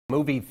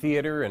Movie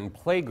theater and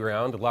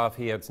playground,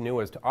 Lafayette's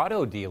newest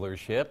auto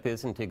dealership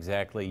isn't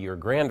exactly your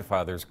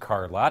grandfather's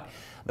car lot.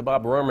 The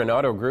Bob Rohrman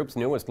Auto Group's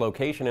newest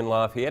location in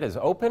Lafayette is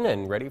open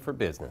and ready for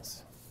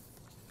business.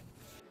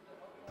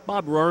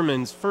 Bob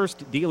Rohrman's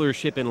first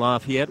dealership in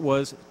Lafayette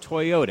was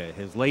Toyota.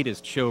 His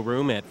latest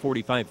showroom at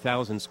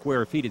 45,000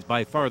 square feet is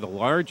by far the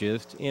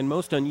largest and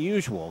most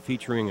unusual,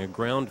 featuring a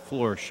ground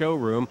floor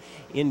showroom,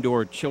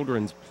 indoor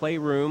children's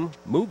playroom,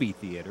 movie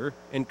theater,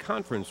 and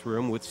conference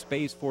room with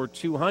space for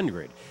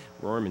 200.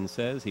 Rohrman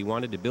says he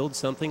wanted to build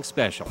something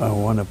special. I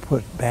want to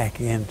put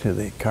back into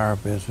the car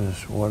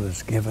business what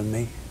it's given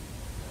me,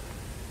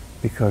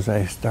 because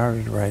I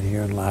started right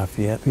here in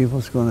Lafayette.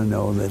 People's going to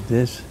know that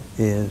this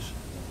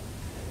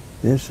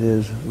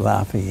is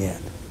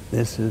Lafayette.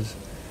 This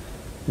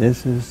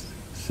is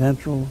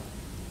Central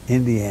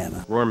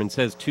Indiana. Rohrman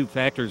says two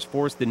factors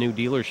forced the new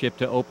dealership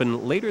to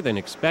open later than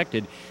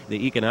expected: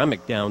 the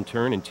economic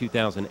downturn in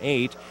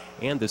 2008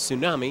 and the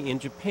tsunami in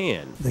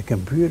Japan. The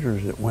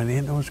computers that went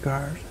in those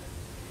cars,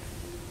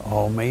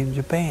 all made in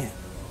Japan.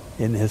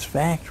 In this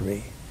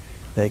factory,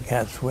 they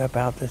got swept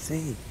out to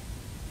sea.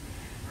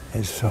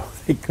 And so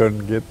they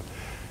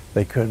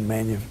could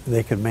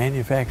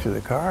manufacture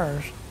the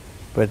cars,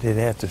 but they'd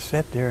have to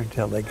sit there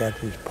until they got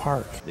these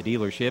parts. The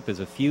dealership is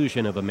a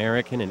fusion of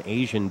American and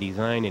Asian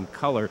design and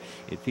color.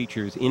 It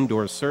features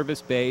indoor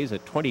service bays, a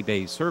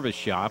 20-bay service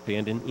shop,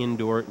 and an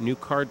indoor new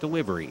car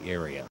delivery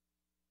area.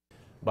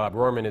 Bob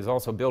Rohrman is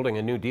also building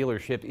a new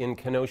dealership in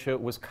Kenosha,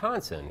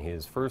 Wisconsin,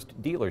 his first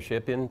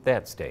dealership in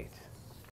that state.